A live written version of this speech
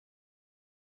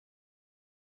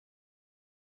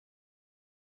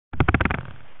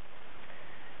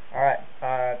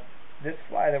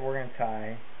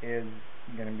tie is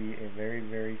going to be a very,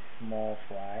 very small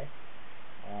fly.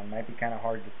 Might be kind of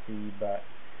hard to see, but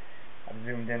I've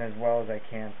zoomed in as well as I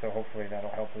can, so hopefully that'll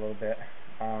help a little bit.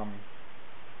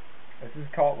 This is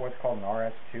what's called an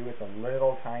RS-2. It's a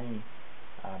little tiny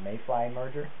mayfly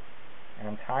emerger, and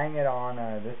I'm tying it on,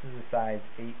 this is a size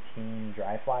 18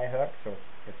 dry fly hook, so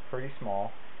it's pretty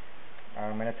small.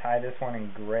 I'm going to tie this one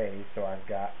in gray, so I've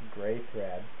got gray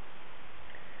thread.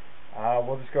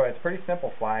 We'll just go, it's a pretty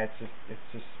simple fly, it's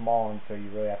just small, and so you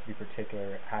really have to be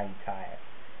particular how you tie it.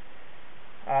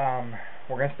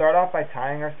 We're going to start off by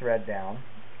tying our thread down,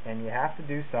 and you have to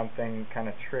do something kind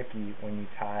of tricky when you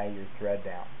tie your thread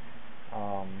down.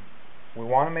 We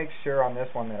want to make sure on this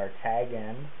one that our tag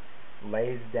end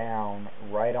lays down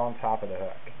right on top of the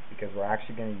hook, because we're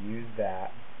actually going to use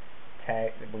that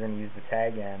tag. We're going to use the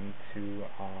tag end to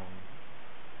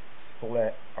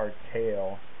split our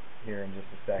tail here in just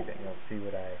a second. You'll see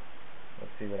what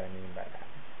I mean by that.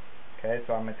 Okay,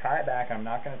 so I'm going to tie it back. I'm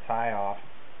not going to tie off,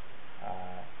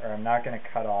 or I'm not going to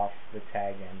cut off the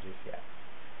tag end just yet.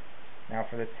 Now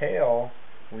for the tail,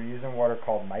 we're using what are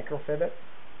called microfibbits,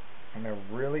 and they're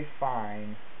really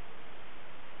fine.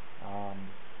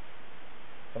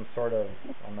 Some sort of,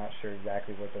 I'm not sure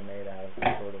exactly what they're made out of,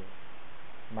 some sort of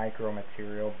micro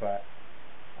material, but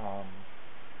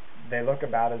they look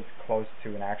about as close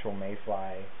to an actual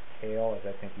mayfly tail as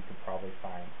I think you could probably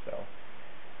find. So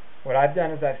what I've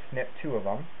done is I've snipped 2 of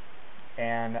them,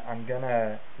 and I'm going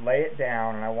to lay it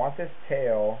down, and I want this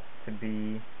tail to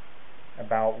be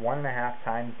about 1.5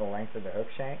 times the length of the hook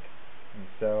shank, and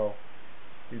so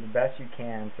do the best you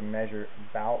can to measure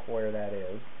about where that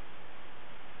is.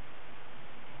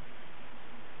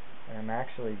 And I'm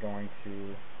actually going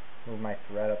to move my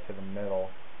thread up to the middle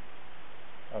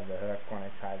of the hook when I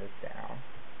tie this down.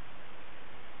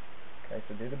 Okay,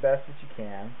 so do the best that you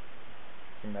can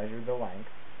to measure the length.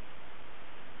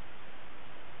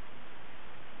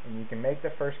 And you can make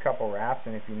the first couple wraps,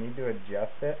 and if you need to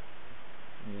adjust it,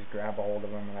 you just grab a hold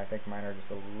of them, and I think mine are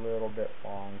just a little bit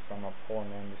long, so I'm going to pull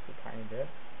them in just a tiny bit.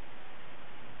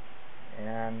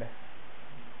 And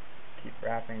keep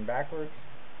wrapping backwards.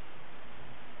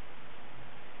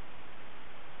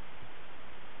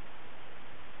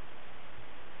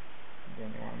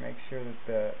 Again, you want to make sure that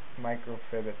the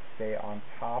microfibbits stay on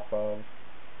top of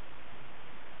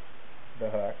the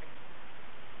hook.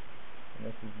 And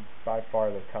this is by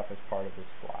far the toughest part of this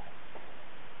fly.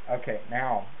 Okay,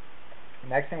 now, the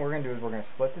next thing we're going to do is we're going to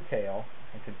split the tail.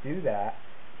 And to do that,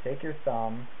 take your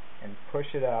thumb and push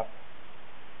it up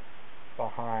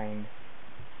behind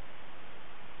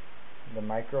the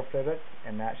microfibbits,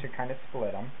 and that should kind of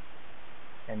split them.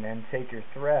 And then take your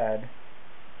thread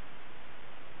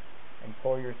and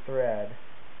pull your thread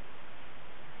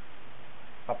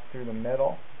up through the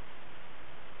middle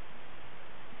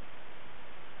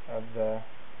of the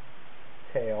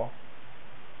tail,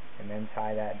 and then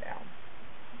tie that down.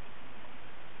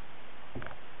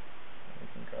 We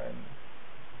can go ahead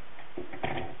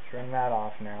and trim that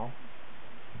off now.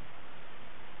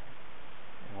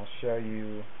 And I'll show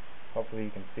you, hopefully you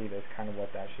can see this, kind of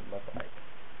what that should look like.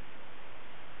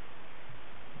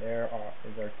 There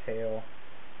is our tail.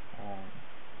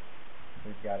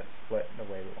 We've got it split the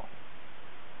way we want.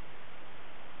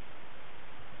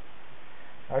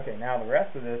 Okay, now the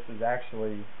rest of this is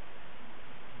actually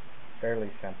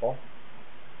fairly simple.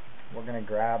 We're going to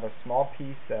grab a small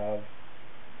piece of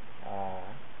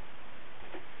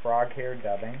frog hair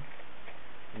dubbing.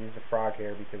 Use the frog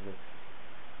hair because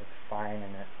it's fine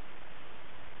and it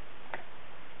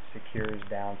secures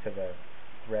down to the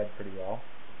thread pretty well.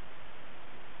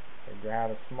 So grab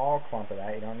a small clump of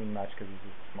that. You don't need much because it's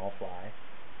just a small fly.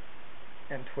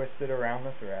 And twist it around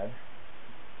the thread.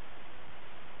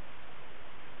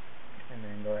 And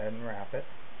then go ahead and wrap it.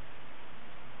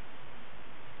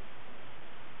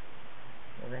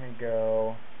 We're going to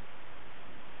go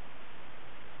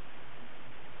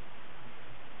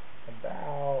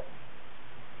about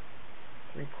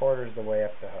 3/4 the way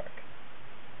up the hook.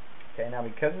 Okay, now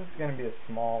because it's going to be a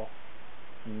small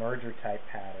emerger type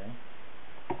pattern,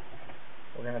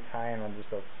 we're going to tie in on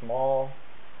just a small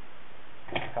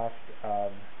tuft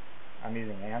of, I'm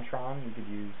using Antron. You could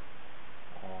use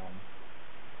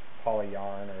poly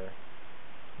yarn or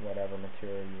whatever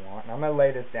material you want. And I'm going to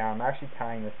lay this down. I'm actually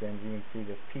tying this in. As you can see,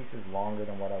 this piece is longer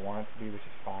than what I want it to be, which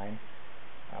is fine.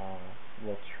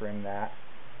 We'll trim that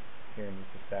here in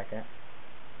just a second.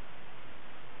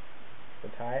 So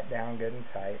tie it down good and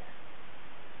tight.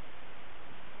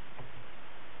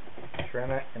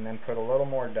 Trim it, and then put a little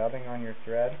more dubbing on your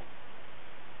thread.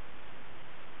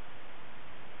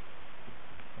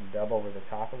 And dub over the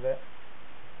top of it.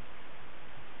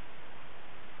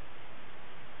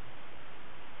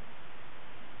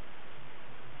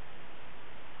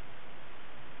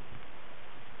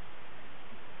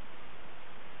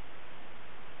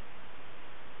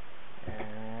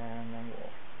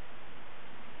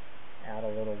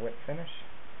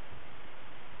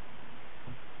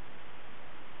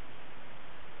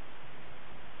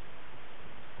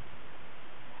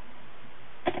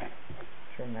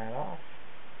 trim that off.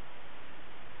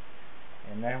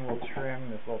 And then we'll trim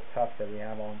this little tuft that we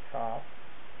have on top.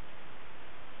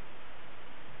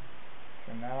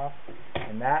 Trim that off.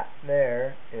 And that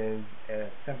there is a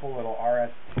simple little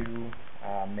RS-2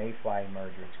 mayfly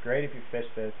emerger. It's great if you fish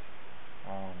this.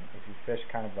 If you fish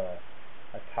kind of a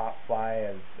top fly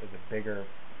as a bigger,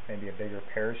 maybe a bigger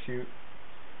parachute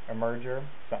emerger,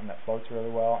 something that floats really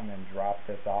well, and then drop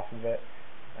this off of it,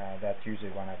 that's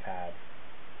usually when I've had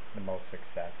the most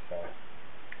success. So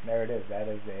there it is. That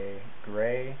is a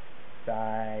gray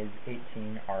size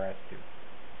 18 RS-2.